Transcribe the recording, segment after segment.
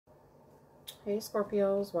Hey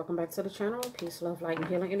Scorpios, welcome back to the channel. Peace, love, light, and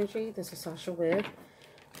healing energy. This is Tasha with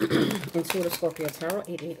Intuitive Scorpio Tarot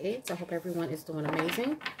 888. I hope everyone is doing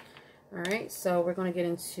amazing. Alright, so we're going to get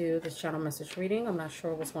into this channel message reading. I'm not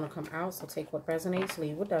sure what's going to come out, so take what resonates,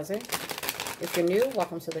 leave what doesn't. If you're new,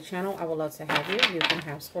 welcome to the channel. I would love to have you. You can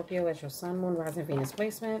have Scorpio as your sun, moon, rising, Venus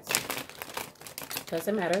placements.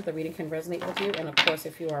 Doesn't matter. The reading can resonate with you. And of course,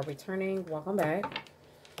 if you are returning, welcome back.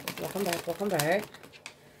 Welcome back, welcome back.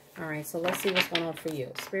 Alright, so let's see what's going on for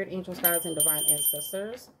you. Spirit, angels, guides, and divine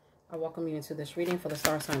ancestors, I welcome you into this reading for the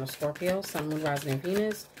star sign of Scorpio, sun, moon, rising, and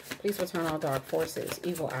Venus. Please return all dark forces,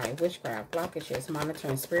 evil eye, witchcraft, blockages,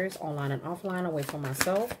 monitoring spirits, online and offline, away from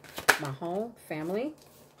myself, my home, family.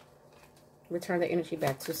 Return the energy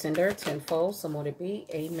back to sender, tenfold, so mote it be.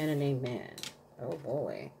 Amen and amen. Oh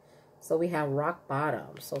boy. So we have rock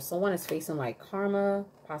bottom. So someone is facing like karma,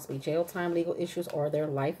 possibly jail time, legal issues, or their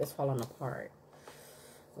life is falling apart.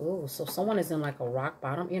 Ooh, so someone is in like a rock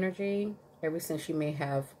bottom energy. Ever since you may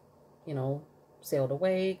have, you know, sailed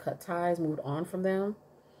away, cut ties, moved on from them.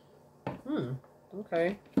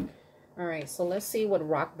 Okay. All right, so let's see what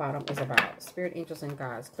rock bottom is about. Spirit, angels, and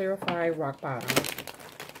guides. Clarify rock bottom.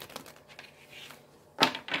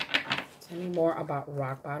 Tell me more about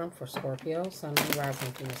rock bottom for Scorpio. Sun, moon,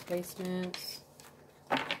 rising, Venus placements.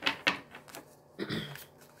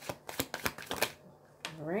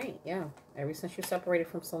 All right, yeah. Ever since you separated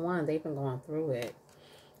from someone, they've been going through it.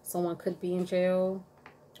 Someone could be in jail,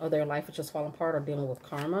 or their life is just falling apart, or dealing with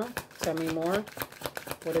karma. Tell me more.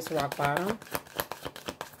 What is rock bottom?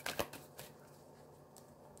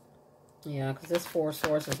 Yeah, because this Four of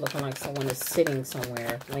Swords is looking like someone is sitting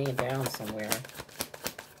somewhere, laying down somewhere.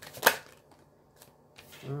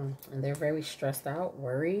 And they're very stressed out,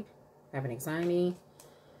 worried, having anxiety.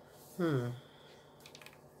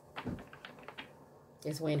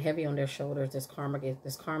 It's weighing heavy on their shoulders. This karma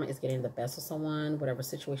is getting the best of someone, whatever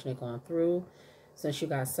situation they're going through. Since you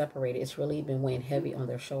guys separated, it's really been weighing heavy on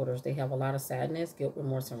their shoulders. They have a lot of sadness, guilt,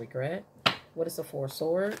 remorse, and regret. What is the Four of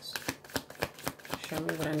Swords? Show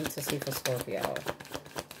me what I need to see for Scorpio.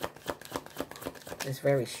 It's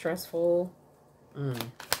very stressful.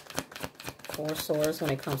 Four of Swords when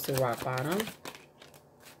it comes to rock bottom.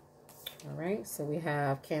 All right, so we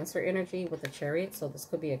have Cancer energy with the Chariot. So this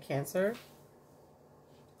could be a Cancer.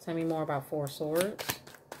 Tell me more about Four of Swords.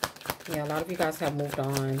 Yeah, a lot of you guys have moved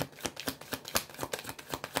on.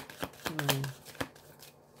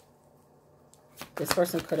 This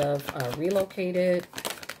person could have relocated.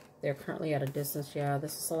 They're currently at a distance. Yeah,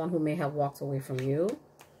 this is someone who may have walked away from you.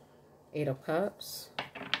 Eight of Cups.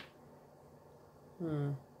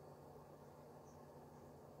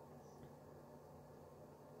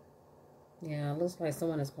 Yeah, it looks like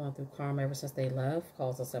someone is going through karma ever since they left,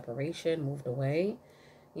 caused a separation, moved away.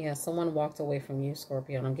 Yeah, someone walked away from you,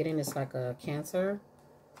 Scorpio. And I'm getting this like a Cancer.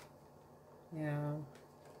 Yeah.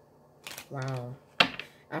 Wow.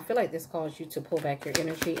 I feel like this caused you to pull back your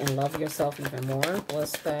energy and love yourself even more.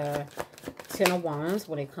 What's the Ten of Wands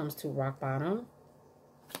when it comes to rock bottom?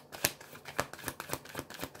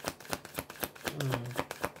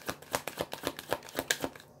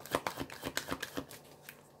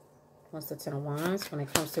 What's the Ten of Wands when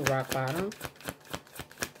it comes to rock bottom?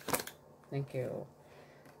 Thank you.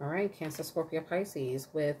 All right, Cancer, Scorpio, Pisces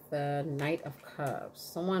with the Knight of Cups.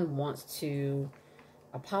 Someone wants to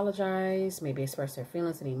apologize, maybe express their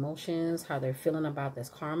feelings and emotions, how they're feeling about this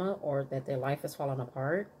karma, or that their life is falling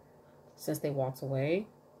apart since they walked away.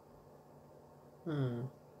 Show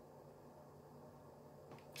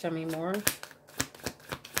me more.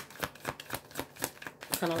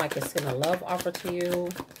 Kind of like it's in a love offer to you.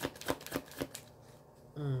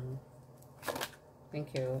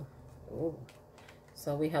 Thank you. Ooh.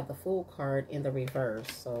 So we have the Fool card in the reverse.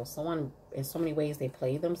 So someone, in so many ways, they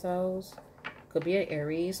play themselves. Could be an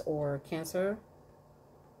Aries or Cancer.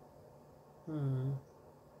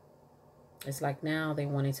 It's like now they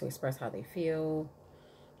wanting to express how they feel.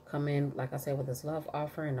 Come in, like I said, with this love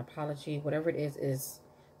offer, an apology. Whatever it is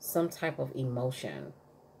some type of emotion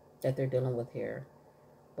that they're dealing with here.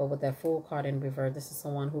 But with that Fool card in reverse, this is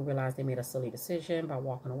someone who realized they made a silly decision by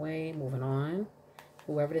walking away, moving on.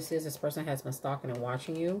 Whoever this is, this person has been stalking and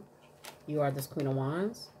watching you. You are this Queen of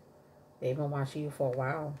Wands. They've been watching you for a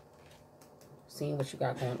while. Seeing what you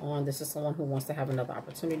got going on. This is someone who wants to have another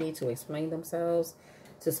opportunity to explain themselves,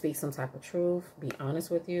 to speak some type of truth, be honest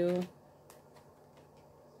with you.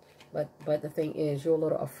 But the thing is, you're a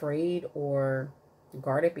little afraid or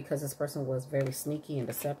guarded because this person was very sneaky and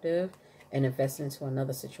deceptive and invested into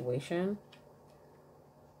another situation.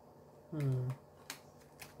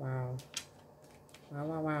 Wow. Wow,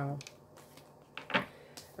 wow, wow.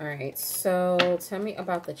 All right, so tell me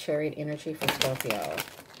about the Chariot energy for Scorpio.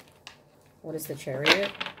 What is the Chariot?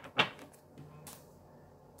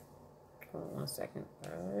 Hold on 1 second,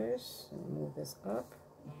 guys. Let me move this up.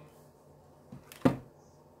 1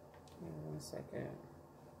 second.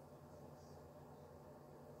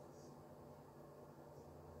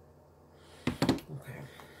 Okay.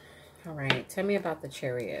 All right. Tell me about the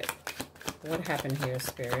Chariot. What happened here,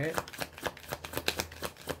 Spirit?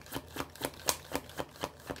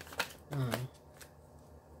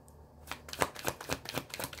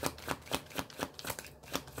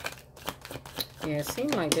 Yeah, it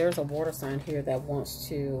seems like there's a water sign here that wants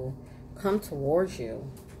to come towards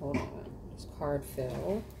you. Hold on. This card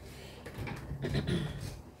fell.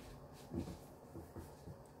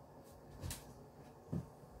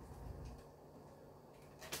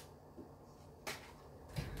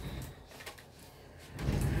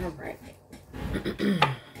 All right.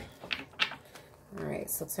 All right,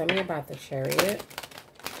 so tell me about the Chariot.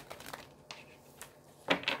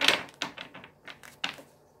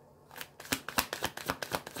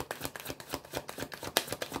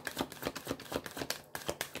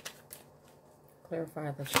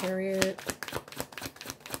 Clarify the Chariot.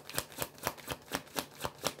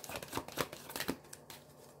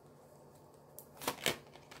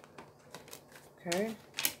 Okay.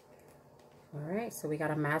 All right, so we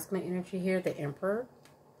got a masculine energy here, the Emperor.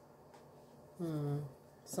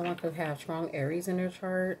 Someone could have strong Aries in their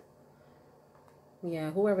chart.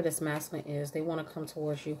 Yeah, whoever this masculine is, they want to come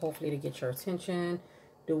towards you, hopefully to get your attention,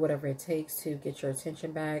 do whatever it takes to get your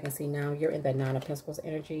attention back. And see, now you're in that Nine of Pentacles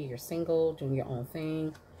energy. You're single, doing your own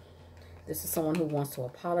thing. This is someone who wants to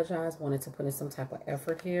apologize, wanted to put in some type of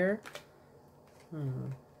effort here.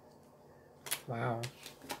 Wow.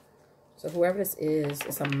 So whoever this is,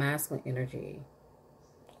 it's a masculine energy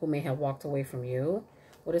who may have walked away from you.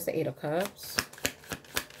 What is the Eight of Cups?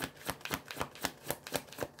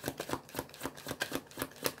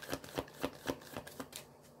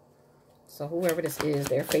 So whoever this is,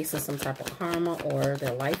 they're facing some type of karma or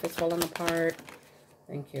their life is falling apart.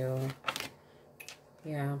 Thank you.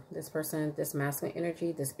 Yeah, this person, this masculine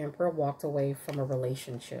energy, this Emperor walked away from a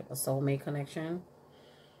relationship, a soulmate connection,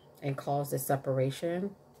 and caused this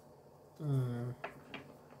separation.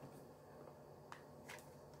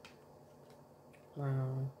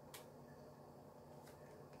 Wow.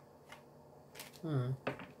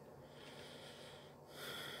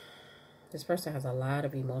 This person has a lot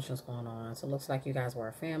of emotions going on. So it looks like you guys were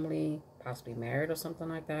a family, possibly married or something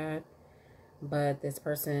like that. But this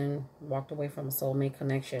person walked away from a soulmate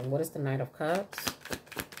connection. What is the Knight of Cups?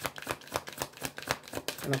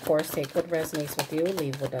 And of course, take what resonates with you,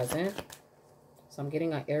 leave what doesn't. So I'm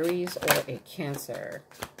getting an Aries or a Cancer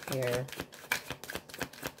here.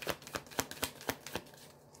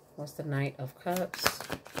 What's the Knight of Cups?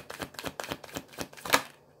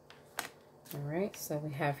 All right, so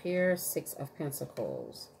we have here Six of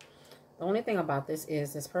Pentacles. The only thing about this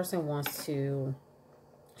is this person wants to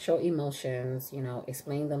show emotions, you know,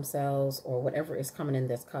 explain themselves, or whatever is coming in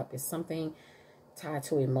this cup is something tied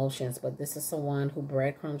to emotions. But this is someone who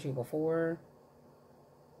breadcrumbed you before.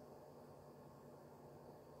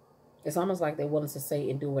 It's almost like they're willing to say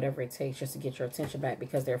and do whatever it takes just to get your attention back,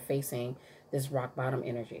 because they're facing this rock bottom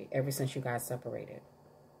energy ever since you guys separated.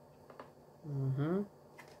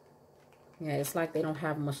 Yeah, it's like they don't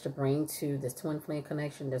have much to bring to this twin flame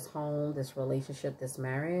connection, this home, this relationship, this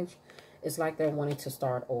marriage. It's like they're wanting to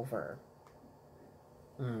start over.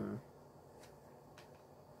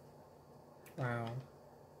 Wow.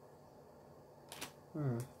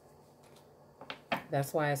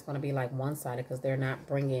 That's why it's going to be like one-sided, because they're not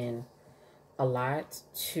bringing a lot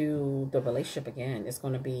to the relationship again. It's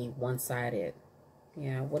going to be one-sided.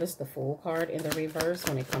 Yeah, what is the Fool card in the reverse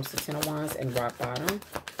when it comes to Ten of Wands and rock bottom?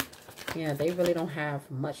 Yeah, they really don't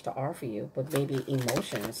have much to offer you, but maybe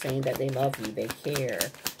emotion, saying that they love you, they care.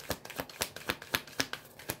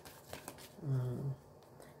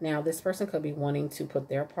 Now, this person could be wanting to put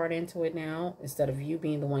their part into it now. Instead of you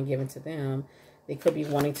being the one giving to them, they could be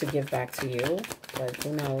wanting to give back to you. But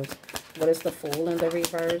who knows? What is the Fool in the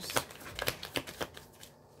reverse?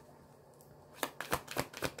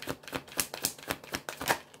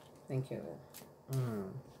 Thank you.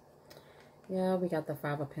 Yeah, we got the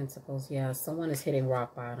Five of Pentacles. Yeah, someone is hitting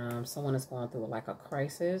rock bottom. Someone is going through like a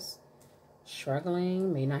crisis.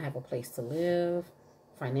 Struggling. May not have a place to live.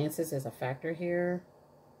 Finances is a factor here.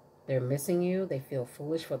 They're missing you. They feel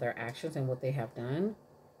foolish for their actions and what they have done.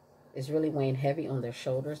 It's really weighing heavy on their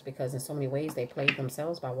shoulders, because in so many ways they played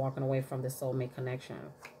themselves by walking away from this soulmate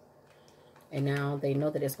connection. And now they know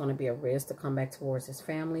that it's going to be a risk to come back towards this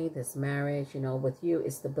family, this marriage. You know, with you,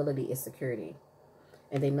 it's stability, it's security.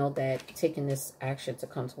 And they know that taking this action to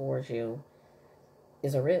come towards you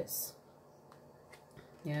is a risk.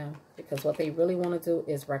 Yeah, because what they really want to do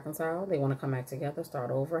is reconcile. They want to come back together,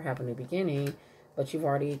 start over, have a new beginning. But you've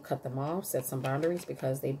already cut them off, set some boundaries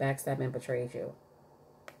because they backstabbed and betrayed you.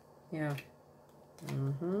 Yeah.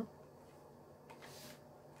 And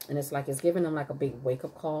it's like it's giving them like a big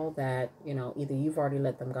wake-up call that, you know, either you've already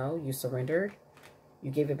let them go, you surrendered,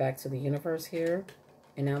 you gave it back to the universe here.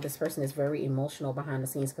 And now this person is very emotional behind the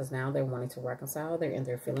scenes because now they're wanting to reconcile. They're in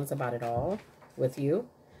their feelings about it all with you.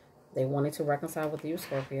 They wanted to reconcile with you,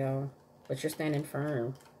 Scorpio. But you're standing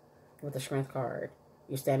firm with the Strength card.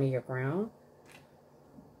 You're standing your ground.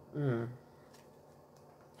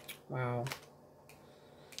 Wow.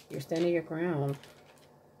 You're standing your ground.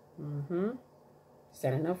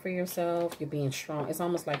 Standing up for yourself. You're being strong. It's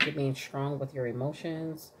almost like you're being strong with your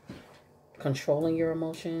emotions. Controlling your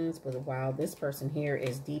emotions. But wow, this person here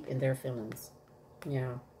is deep in their feelings.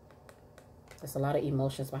 Yeah. There's a lot of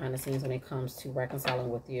emotions behind the scenes when it comes to reconciling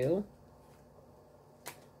with you.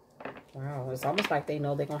 Wow. It's almost like they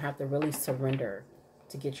know they're going to have to really surrender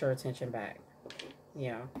to get your attention back.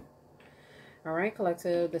 Yeah. All right,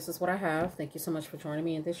 collective, this is what I have. Thank you so much for joining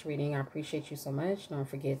me in this reading. I appreciate you so much. Don't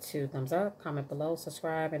forget to thumbs up, comment below,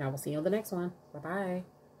 subscribe, and I will see you on the next one. Bye-bye.